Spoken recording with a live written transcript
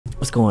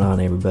What's going on,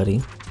 everybody?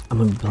 I'm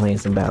going to be playing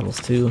some battles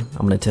too.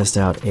 I'm going to test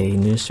out a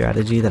new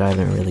strategy that I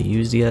haven't really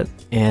used yet.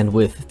 And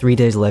with 3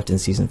 days left in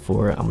Season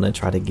 4, I'm going to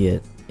try to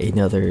get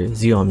another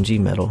ZOMG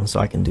medal so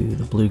I can do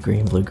the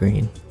blue-green,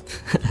 blue-green.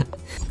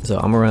 So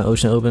I'm going to run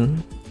Ocean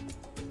Open,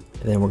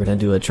 and then we're going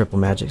to do a triple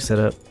magic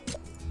setup.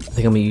 I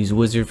think I'm going to use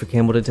Wizard for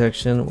camo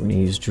detection. We're going to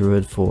use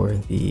Druid for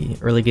the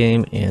early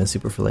game and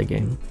super for late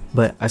game.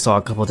 But I saw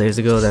a couple days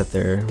ago that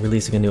they're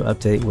releasing a new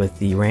update with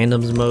the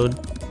randoms mode.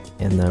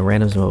 And the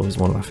randoms mode was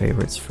one of my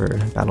favorites for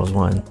Battles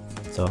 1.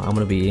 So I'm going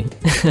to be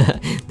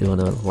doing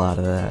a lot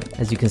of that.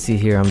 As you can see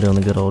here, I'm doing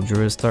the good old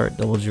Druid start,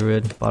 double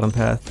Druid, bottom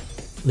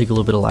path. Leak a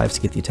little bit of lives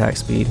to get the attack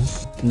speed.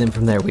 And then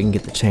from there we can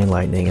get the chain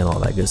lightning and all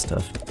that good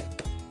stuff.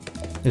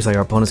 Looks like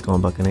our opponent's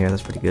going Buccaneer,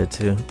 that's pretty good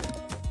too.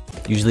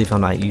 Usually if I'm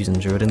not using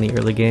Druid in the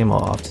early game, I'll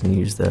often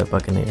use the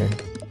Buccaneer.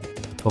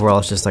 Overall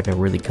it's just like a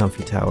really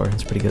comfy tower,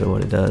 it's pretty good at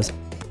what it does.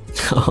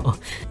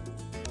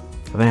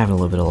 I've been having a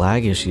little bit of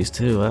lag issues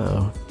too,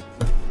 uh-oh.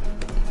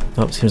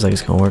 Oh, seems like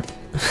it's gonna work.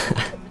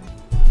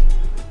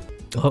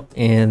 Oh,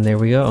 and there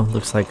we go.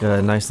 Looks like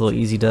a nice little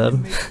easy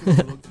dub.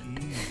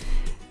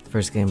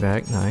 First game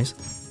back, nice.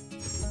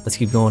 Let's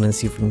keep going and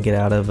see if we can get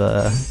out of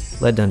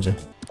Lead Dungeon.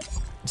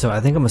 So I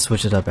think I'm gonna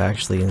switch it up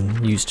actually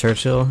and use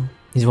Churchill.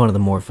 He's one of the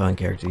more fun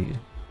characters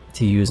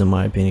to use in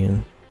my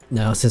opinion.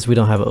 Now, since we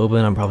don't have it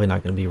open, I'm probably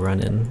not gonna be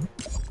running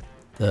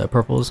the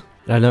purples.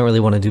 And I don't really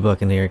want to do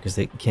Buccaneer because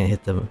they can't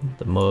hit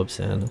the mobs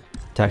and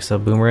attack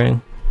sub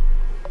Boomerang.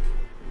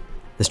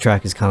 This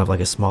track is kind of like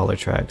a smaller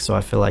track, so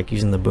I feel like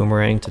using the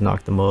Boomerang to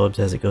knock the mobs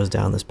as it goes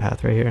down this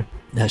path right here,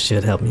 that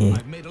should help me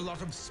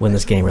win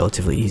this game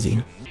relatively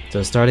easy.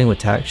 So starting with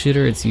Tack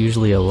Shooter, it's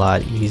usually a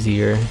lot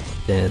easier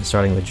than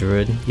starting with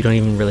Druid. You don't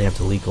even really have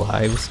to leak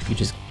lives, you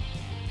just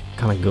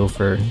kind of go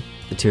for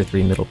the tier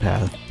 3 middle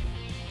path.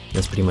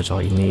 That's pretty much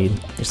all you need.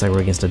 Looks like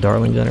we're against a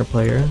Dartling gunner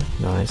player.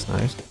 Nice,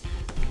 nice.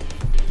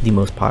 The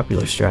most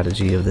popular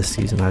strategy of this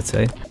season, I'd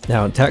say.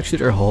 Now, Tack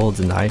Shooter holds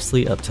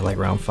nicely up to like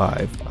round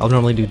 5. I'll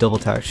normally do double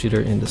Tack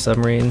Shooter into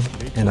submarine,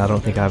 and I don't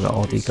think I have an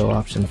alt eco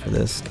option for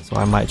this, so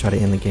I might try to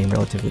end the game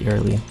relatively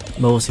early.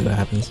 But we'll see what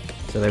happens.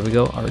 So there we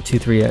go, our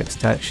 2-3x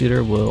Tack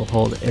Shooter will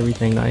hold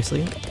everything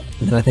nicely.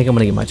 And then I think I'm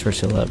gonna get my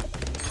Churchill up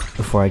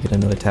before I get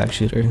another Tack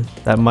Shooter.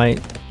 That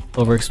might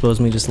overexpose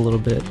me just a little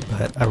bit,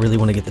 but I really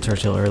want to get the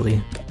Churchill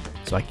early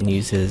so I can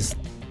use his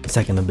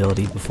second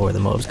ability before the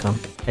mobs come.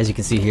 As you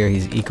can see here,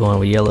 he's ecoing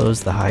with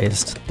yellows, the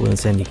highest blue and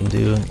sand you can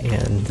do,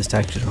 and this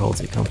Tack Shooter holds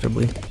it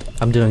comfortably.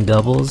 I'm doing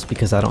doubles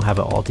because I don't have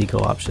an alt eco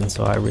option,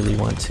 so I really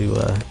want to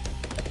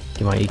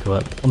get my eco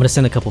up. I'm going to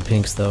send a couple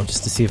pinks though,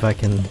 just to see if I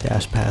can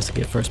dash past to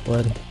get first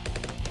blood.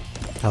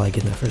 I like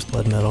getting that first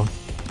blood medal.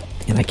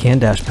 And I can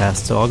dash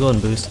past, so I'll go ahead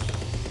and boost.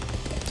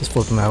 Just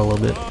flip him out a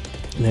little bit.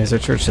 And there's our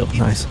Churchill,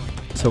 nice.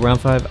 So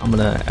round 5, I'm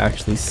going to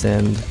actually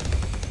send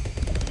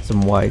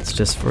some whites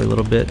just for a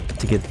little bit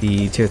to get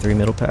the tier 3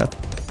 middle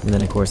path, and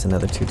then of course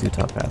another tier 2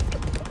 top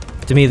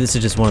path. To me, this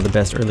is just one of the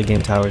best early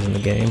game towers in the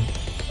game,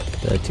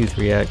 the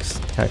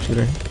 2-3x Tack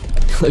Shooter.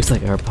 Looks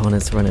like our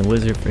opponent's running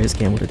Wizard for his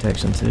camo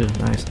detection too,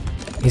 nice.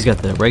 He's got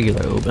the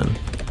regular open,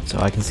 so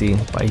I can see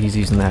why he's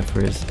using that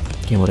for his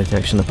camo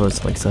detection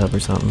opposed to like sub or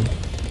something.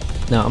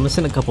 Now I'm gonna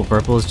send a couple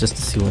purples just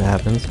to see what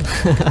happens.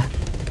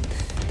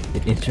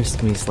 It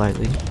interests me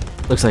slightly.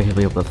 Looks like he'll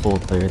be able to full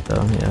clear it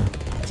though, yeah.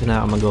 So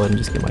now I'm gonna go ahead and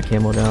just get my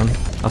camo down.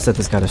 I'll set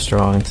this guy to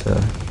strong to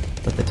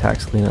let the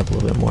attacks clean up a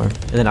little bit more.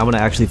 And then I'm gonna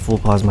actually full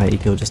pause my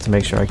eco just to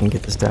make sure I can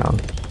get this down.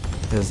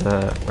 Because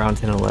round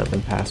 10 and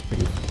 11 pass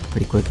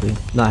pretty quickly.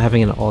 Not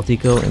having an alt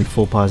eco and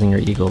full pausing your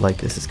eco like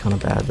this is kind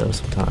of bad though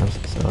sometimes.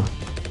 So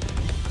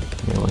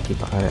you wanna keep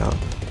an eye out.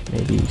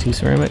 Maybe 2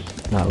 ceramic?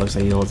 No, it looks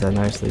like he holds that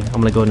nicely.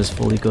 I'm gonna go ahead and just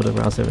full eco to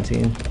round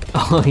 17.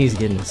 Oh, he's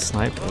getting a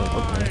sniper.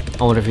 Okay.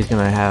 I wonder if he's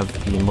gonna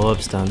have the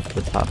Moab stun for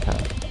the top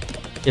path.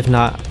 If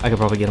not, I could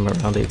probably get him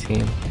at round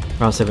 18.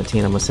 Round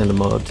 17, I'm gonna send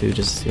him up too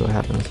just to see what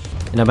happens.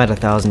 And I'm at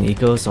 1,000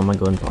 eco, so I'm gonna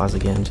go ahead and pause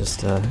again just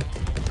to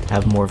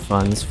have more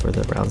funds for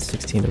the round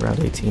 16 to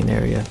round 18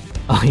 area.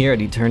 Oh, he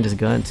already turned his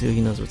gun too,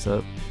 he knows what's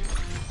up.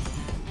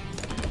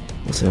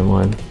 We'll send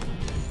 1.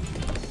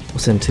 We'll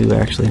send 2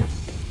 actually.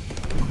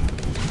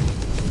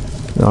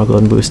 Then I'll go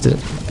ahead and boost it.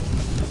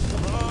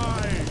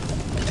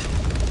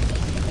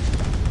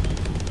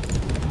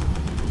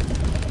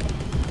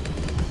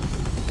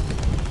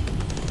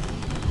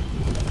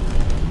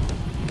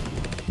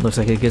 Looks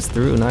like it gets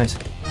through, nice.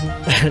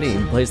 I didn't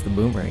even place the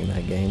Boomerang in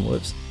that game,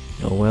 whoops.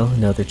 Oh well,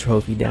 another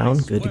trophy down,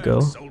 good to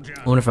go.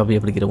 I wonder if I'll be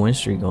able to get a win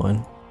streak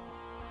going.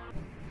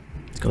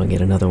 Let's go and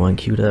get another one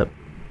queued up.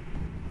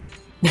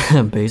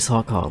 Base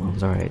Hall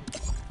columns, alright.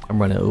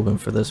 I'm running open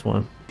for this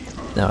one.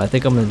 Now I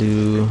think I'm gonna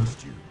do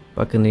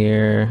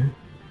Buccaneer,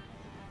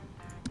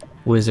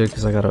 Wizard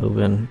because I got to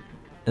open.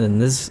 And then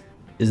this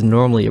is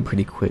normally a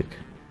pretty quick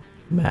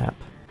map.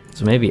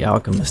 So maybe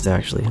Alchemist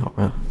actually.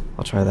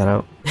 I'll try that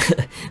out.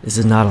 This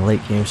is not a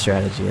late game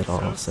strategy at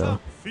all, so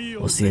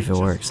we'll see if it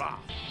works. I'm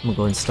gonna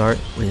go and start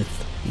with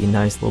the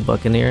nice little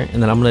Buccaneer,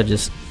 and then I'm gonna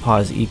just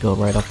pause eco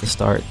right off the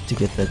start to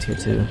get the tier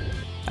 2.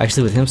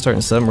 Actually, with him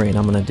starting submarine,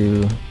 I'm gonna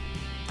do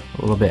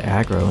a little bit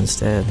aggro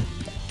instead.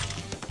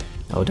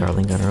 Oh,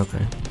 Dartling gunner,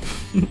 okay.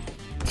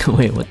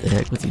 Wait, what the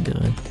heck was he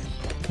doing?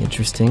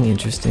 Interesting,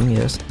 interesting,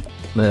 yes.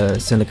 I'm gonna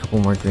send a couple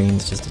more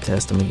greens just to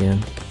test him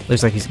again.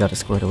 Looks like he's got it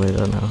squared away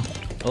though now.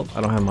 Oh,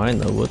 I don't have mine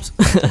though, whoops.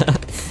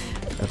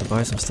 Got to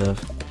buy some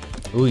stuff.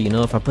 Ooh, you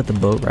know, if I put the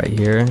boat right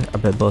here, I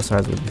bet both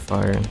sides would be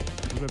firing.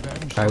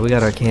 Alright, we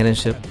got our cannon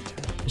ship.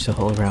 It should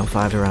hold around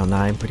 5 to around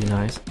 9, pretty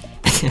nice.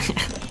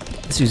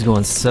 This dude's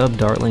going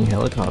sub-Dartling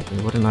helicopter,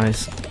 what a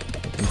nice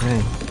looking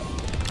thing.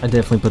 I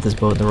definitely put this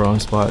boat in the wrong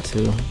spot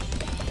too.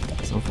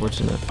 It's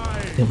unfortunate.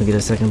 Then we get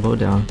a second boat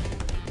down.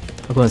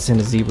 I'll go ahead and send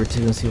a zebra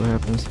too and see what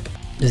happens.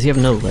 Does he have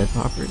no lead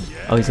poppers?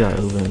 Oh, he's got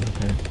Oven,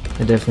 okay.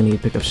 I definitely need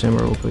to pick up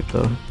Shimmer real quick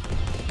though.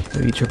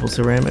 Maybe triple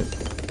ceramic.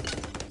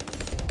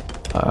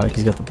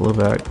 He's got the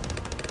blowback.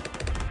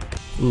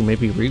 Ooh,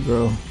 maybe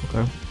regrow.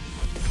 Okay.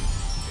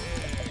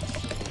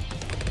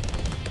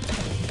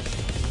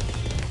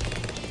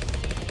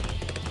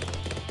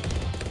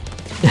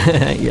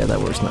 Yeah, that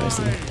works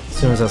nicely. As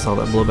soon as I saw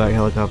that blowback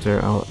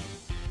helicopter, I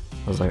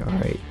was like,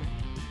 alright.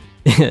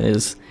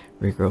 It's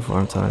regrow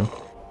farm time.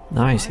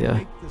 Nice,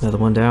 yeah. Another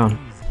one down.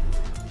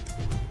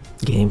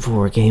 Game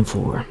 4, game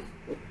 4.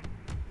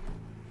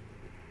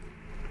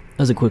 That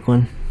was a quick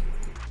one.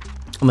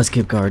 I'm gonna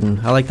skip garden.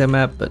 I like that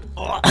map, but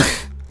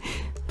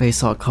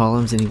basalt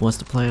columns and he wants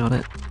to play on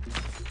it.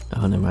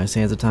 Oh, never mind.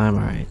 Sands of time.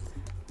 Alright.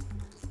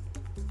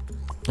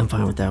 I'm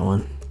fine with that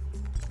one.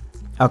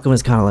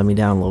 Alchemist kind of let me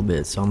down a little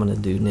bit, so I'm gonna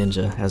do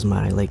Ninja as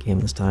my late game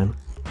this time.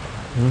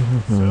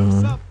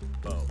 We're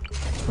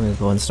gonna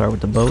go and start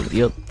with the boat.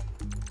 Yep.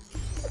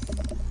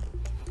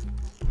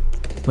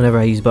 Whenever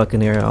I use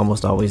Buccaneer, I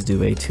almost always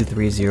do a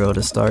 2-3-0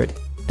 to start,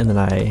 and then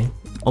I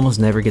almost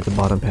never get the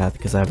bottom path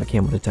because I have a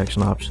camo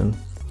detection option.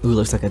 Ooh,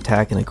 looks like a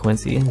Tack and a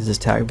Quincy. Is this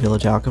Tack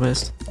Village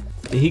Alchemist?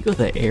 Did he go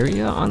the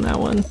area on that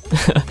one?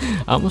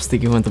 I almost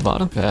think he went the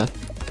bottom path.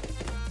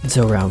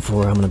 So round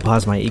 4, I'm going to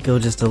pause my eco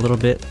just a little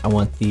bit. I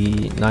want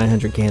the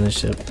 900 cannon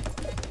ship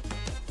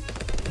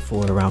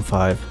for round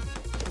 5.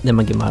 Then I'm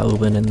going to get my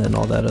Oben and then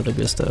all that other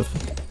good stuff.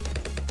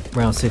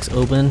 Round 6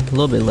 Oben, a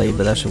little bit late,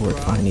 but that should work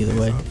fine either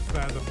way.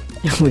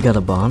 We got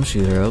a bomb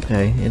shooter,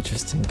 okay,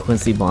 interesting.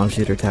 Quincy bomb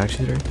shooter, Tack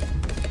shooter.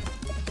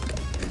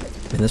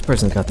 And this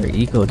person's got their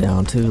eco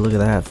down too, look at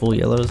that, full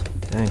yellows.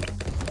 Dang.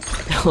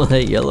 Oh,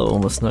 that yellow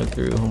almost snuck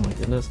through, oh my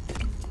goodness.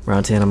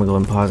 Round 10, I'm gonna go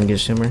ahead and pause and get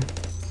Shimmer.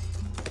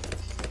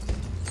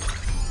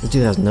 This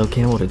dude has no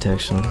camo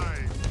detection.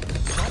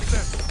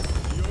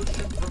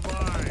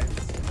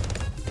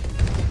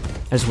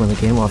 I just won the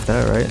game off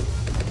that, right?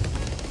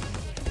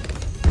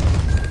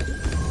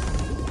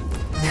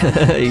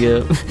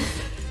 Yep.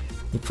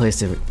 He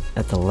placed it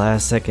at the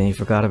last second, he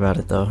forgot about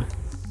it though.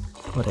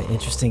 What an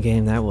interesting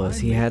game that was.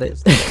 He had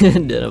it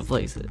and didn't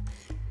place it.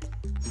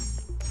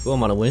 Oh,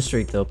 I'm on a win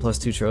streak though, plus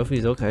 2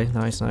 trophies. Okay,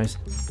 nice, nice.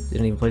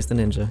 Didn't even place the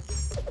Ninja.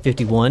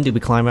 51, did we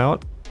climb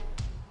out?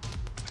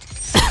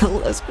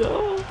 Let's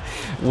go.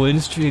 Win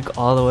streak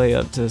all the way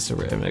up to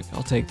ceramic.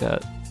 I'll take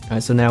that.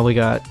 Alright, so now we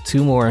got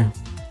 2 more.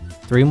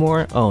 3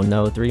 more? Oh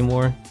no, 3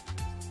 more.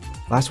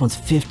 Last one's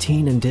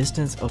 15 in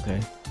distance? Okay.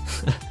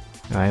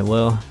 Alright,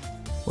 well,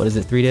 what is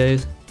it, 3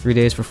 days? 3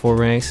 days for 4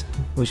 ranks.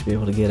 We should be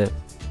able to get it.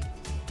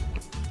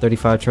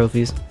 35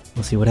 trophies.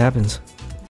 We'll see what happens.